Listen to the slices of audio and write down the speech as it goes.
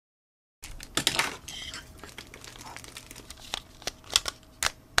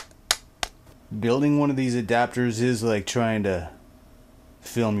Building one of these adapters is like trying to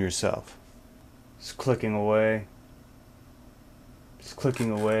film yourself. Just clicking away. Just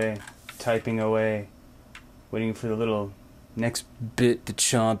clicking away. Typing away. Waiting for the little next bit to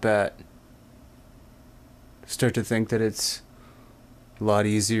chomp at. Start to think that it's a lot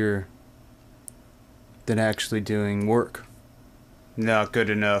easier than actually doing work. Not good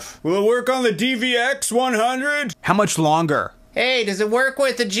enough. Will it work on the DVX 100? How much longer? Hey, does it work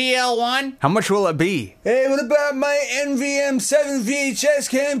with the GL1? How much will it be? Hey, what about my NVM7 VHS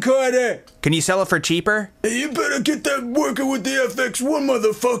camcorder? Can you sell it for cheaper? Hey, you better get that working with the FX1,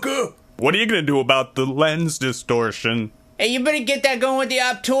 motherfucker! What are you gonna do about the lens distortion? Hey, you better get that going with the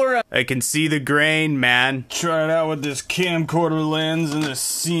Optura. I can see the grain, man. Try it out with this camcorder lens and this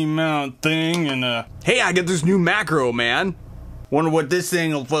C-mount thing and Hey, I got this new macro, man. Wonder what this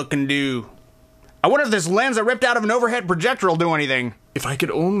thing will fucking do. I wonder if this lens I ripped out of an overhead projector will do anything. If I could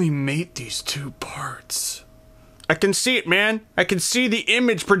only mate these two parts. I can see it, man. I can see the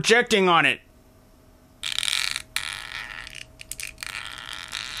image projecting on it.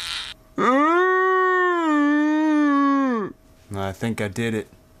 I think I did it.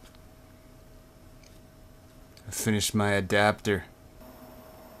 I finished my adapter.